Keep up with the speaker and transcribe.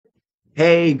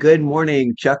Hey, good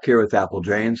morning. Chuck here with Apple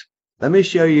Drains. Let me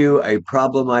show you a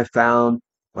problem I found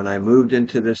when I moved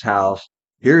into this house.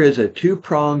 Here is a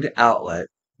two-pronged outlet,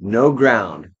 no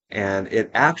ground, and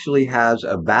it actually has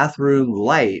a bathroom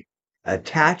light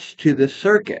attached to the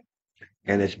circuit.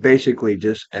 And it's basically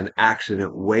just an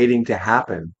accident waiting to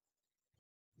happen.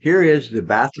 Here is the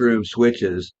bathroom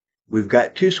switches. We've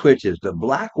got two switches. The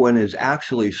black one is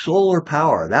actually solar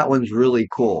power. That one's really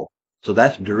cool. So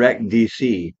that's direct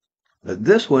DC. But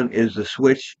this one is the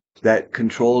switch that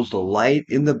controls the light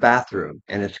in the bathroom,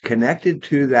 and it's connected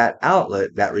to that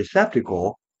outlet, that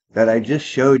receptacle that I just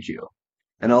showed you.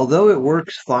 And although it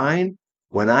works fine,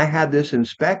 when I had this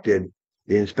inspected,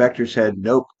 the inspector said,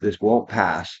 nope, this won't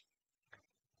pass.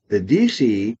 The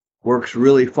DC works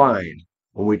really fine.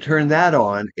 When we turn that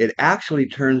on, it actually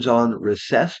turns on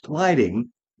recessed lighting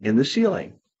in the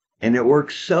ceiling. And it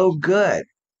works so good.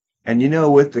 And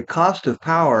with the cost of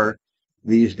power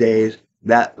these days,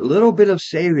 that little bit of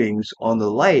savings on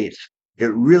the lights,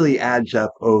 it really adds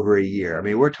up over a year. I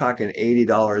mean, we're talking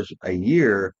 $80 a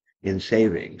year in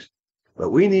savings. But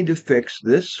we need to fix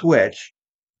this switch,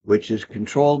 which is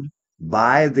controlled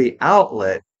by the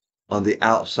outlet on the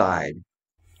outside.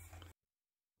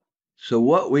 So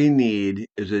what we need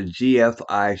is a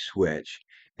GFI switch,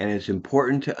 and it's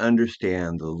important to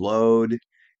understand the load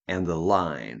and the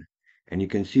line. And you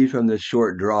can see from this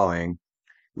short drawing,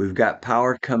 we've got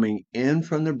power coming in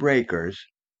from the breakers,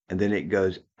 and then it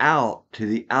goes out to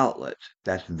the outlets.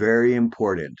 That's very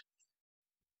important.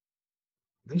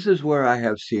 This is where I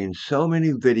have seen so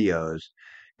many videos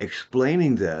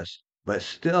explaining this, but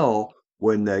still,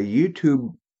 when the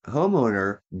YouTube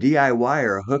homeowner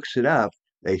DIYer hooks it up,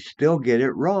 they still get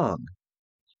it wrong.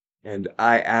 And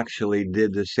I actually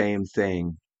did the same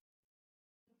thing.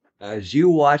 As you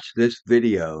watch this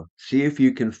video, see if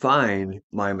you can find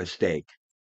my mistake.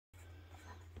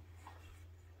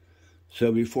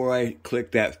 So before I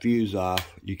click that fuse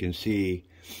off, you can see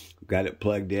I've got it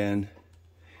plugged in.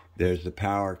 There's the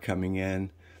power coming in.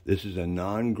 This is a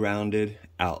non-grounded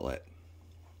outlet.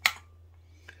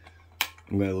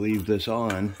 I'm going to leave this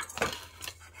on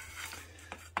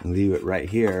and leave it right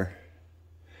here,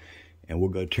 and we'll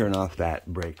go turn off that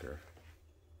breaker.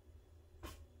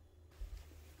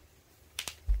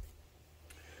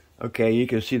 Okay, you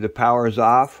can see the power is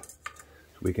off.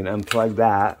 We can unplug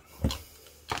that.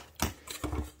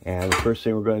 And the first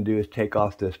thing we're going to do is take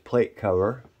off this plate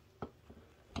cover.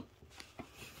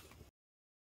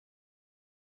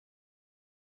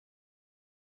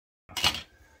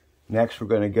 Next, we're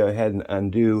going to go ahead and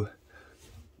undo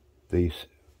these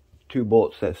two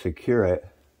bolts that secure it.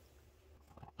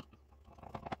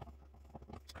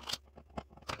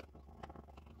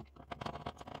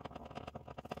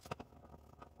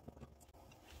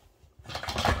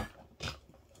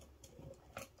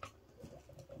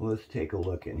 Let's take a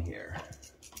look in here.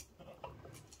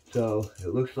 So it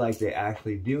looks like they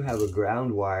actually do have a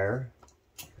ground wire,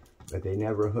 but they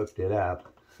never hooked it up.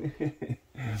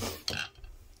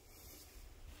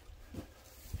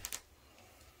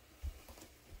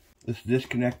 Let's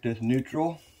disconnect this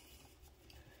neutral.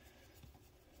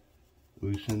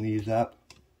 Loosen these up.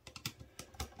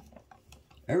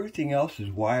 Everything else is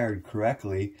wired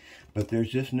correctly, but there's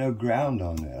just no ground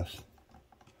on this.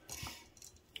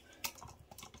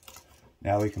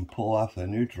 Now we can pull off the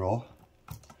neutral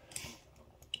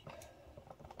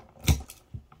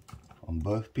on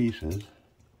both pieces.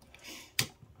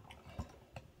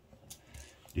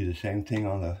 Do the same thing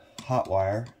on the hot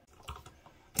wire.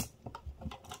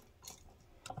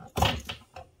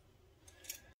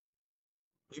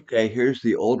 Okay, here's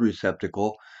the old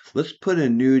receptacle. Let's put a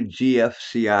new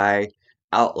GFCI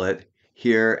outlet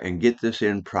here and get this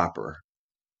in proper.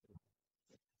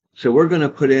 So we're going to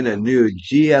put in a new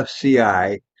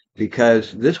GFCI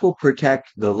because this will protect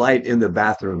the light in the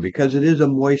bathroom. Because it is a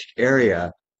moist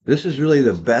area, this is really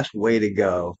the best way to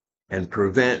go and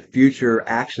prevent future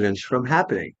accidents from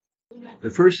happening.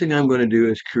 The first thing I'm going to do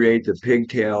is create the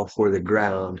pigtail for the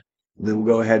ground. Then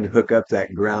we'll go ahead and hook up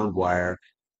that ground wire.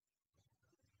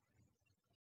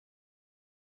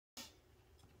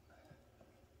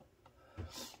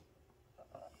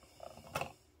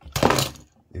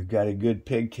 You've got a good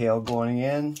pigtail going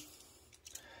in.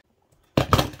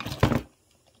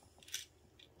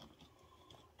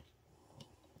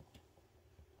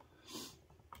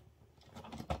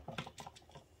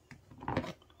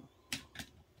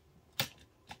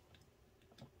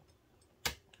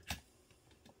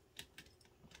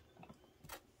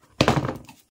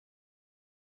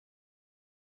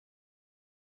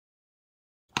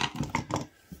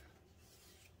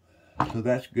 So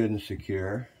that's good and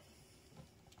secure.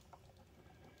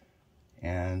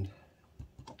 And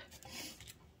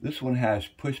This one has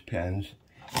push pins,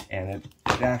 and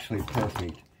it's actually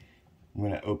perfect. I'm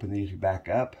going to open these back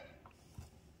up.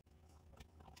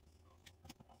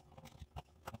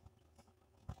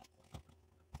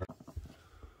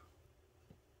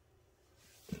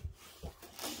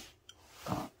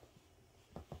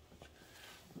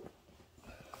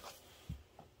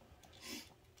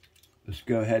 Let's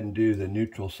go ahead and do the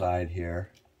neutral side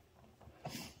here.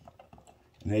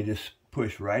 And they just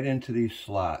push right into these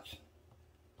slots.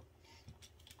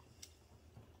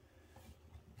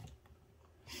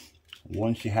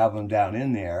 Once you have them down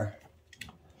in there,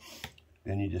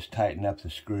 then you just tighten up the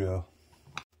screw.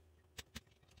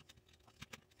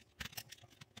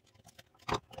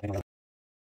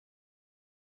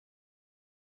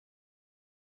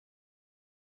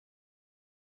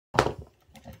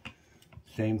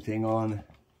 Same thing on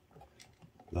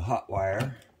the hot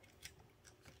wire.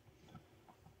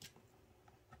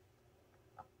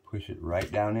 Push it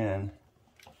right down in.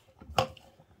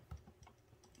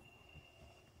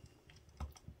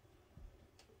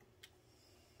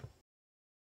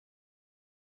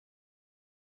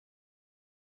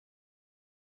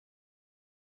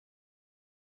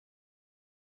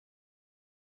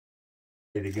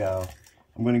 Ready to go.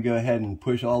 I'm going to go ahead and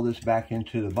push all this back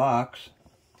into the box.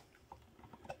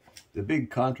 The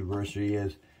big controversy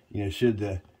is, should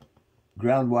the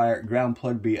ground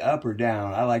plug be up or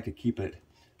down? I like to keep it.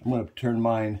 I'm going to turn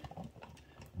mine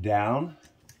down,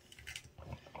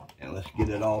 and let's get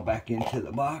it all back into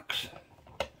the box.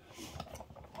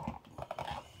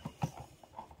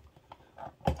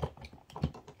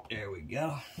 There we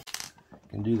go. You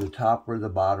can do the top or the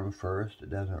bottom first. It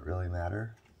doesn't really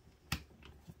matter.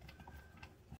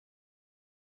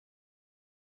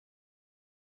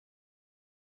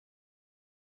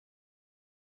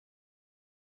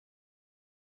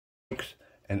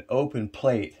 An open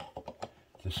plate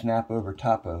to snap over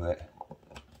top of it.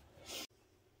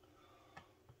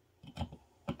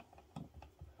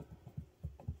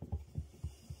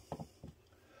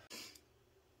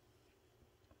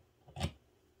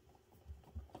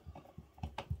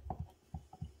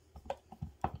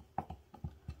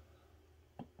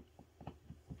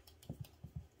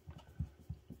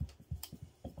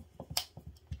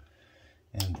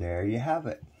 And there you have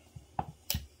it.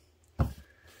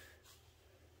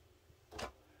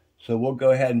 So we'll go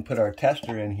ahead and put our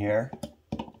tester in here.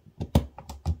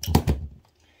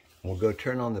 We'll go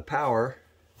turn on the power,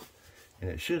 and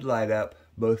it should light up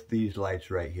both these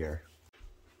lights right here.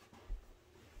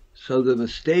 So the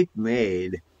mistake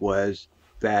made was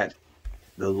that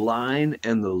the line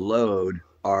and the load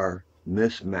are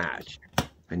mismatched.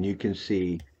 And you can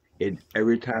see it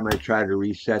every time I try to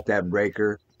reset that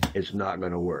breaker, it's not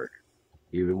going to work.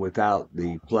 Even without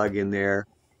the plug in there,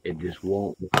 it just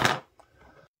won't work.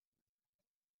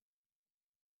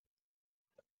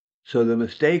 So the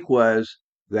mistake was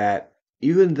that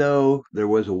even though there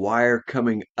was a wire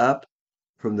coming up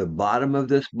from the bottom of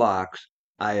this box,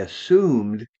 I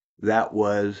assumed that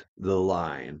was the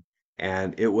line,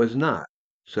 and it was not.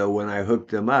 So when I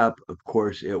hooked them up, of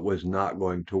course, it was not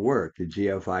going to work. The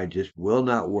GFI just will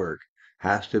not work.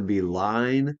 Has to be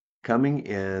line coming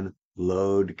in,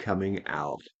 load coming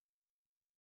out.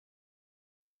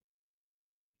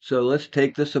 So let's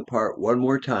take this apart one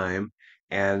more time,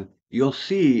 and you'll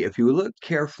see if you look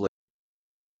carefully.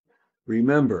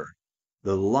 Remember,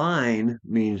 the line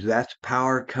means that's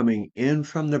power coming in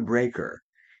from the breaker,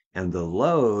 and the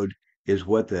load is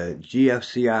what the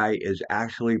GFCI is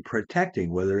actually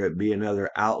protecting, whether it be another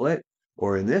outlet,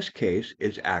 or in this case,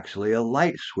 it's actually a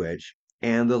light switch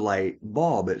and the light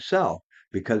bulb itself,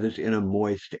 because it's in a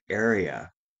moist area.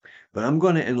 But I'm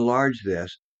going to enlarge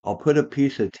this. I'll put a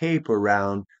piece of tape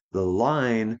around the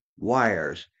line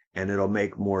wires, and it'll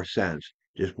make more sense.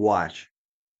 Just watch.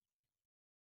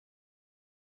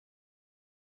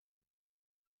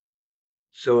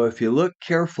 So if you look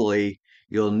carefully,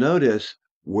 you'll notice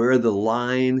where the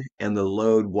line and the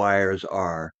load wires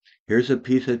are. Here's a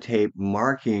piece of tape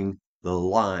marking the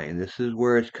line. This is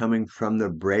where it's coming from the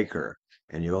breaker.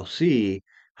 And you'll see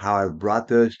how I've brought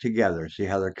those together. See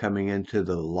how they're coming into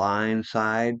the line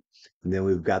side? And then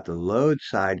we've got the load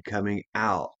side coming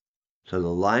out. So the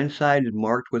line side is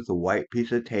marked with the white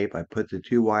piece of tape. I put the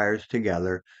two wires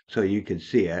together so you can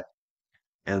see it.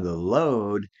 And the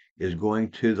load is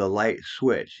going to the light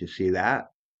switch. You see that?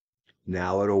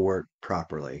 Now it'll work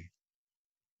properly.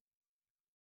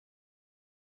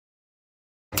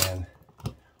 And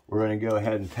we're going to go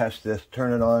ahead and test this,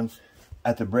 turn it on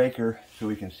at the breaker so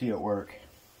we can see it work.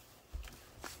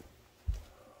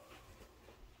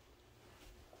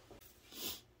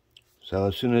 So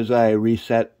as soon as I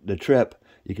reset the trip,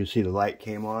 you can see the light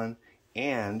came on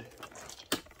and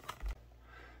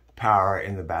power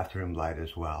in the bathroom light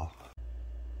as well.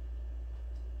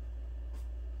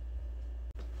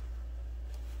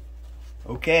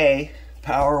 Okay,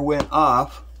 power went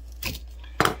off.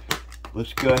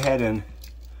 Let's go ahead and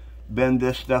bend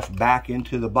this stuff back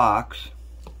into the box.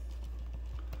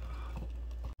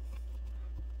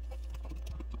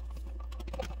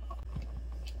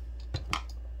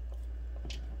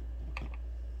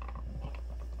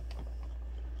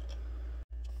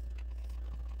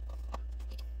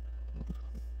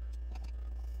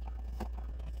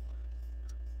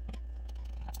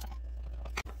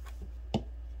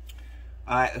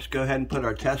 All right, let's go ahead and put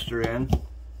our tester in.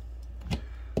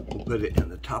 We'll put it in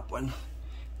the top one.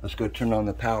 Let's go turn on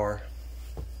the power.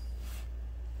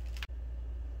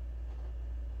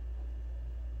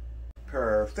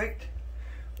 Perfect.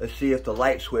 Let's see if the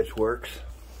light switch works.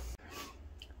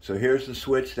 So here's the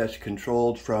switch that's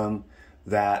controlled from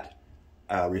that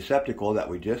receptacle that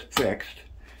we just fixed.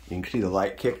 You can see the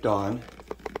light kicked on.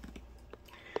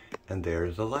 And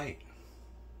there's the light.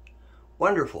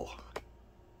 Wonderful.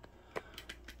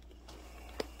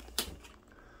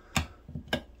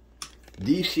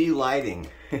 DC lighting,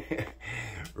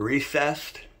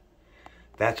 recessed,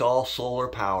 that's all solar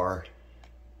power.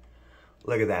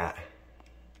 Look at that.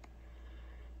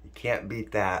 You can't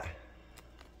beat that.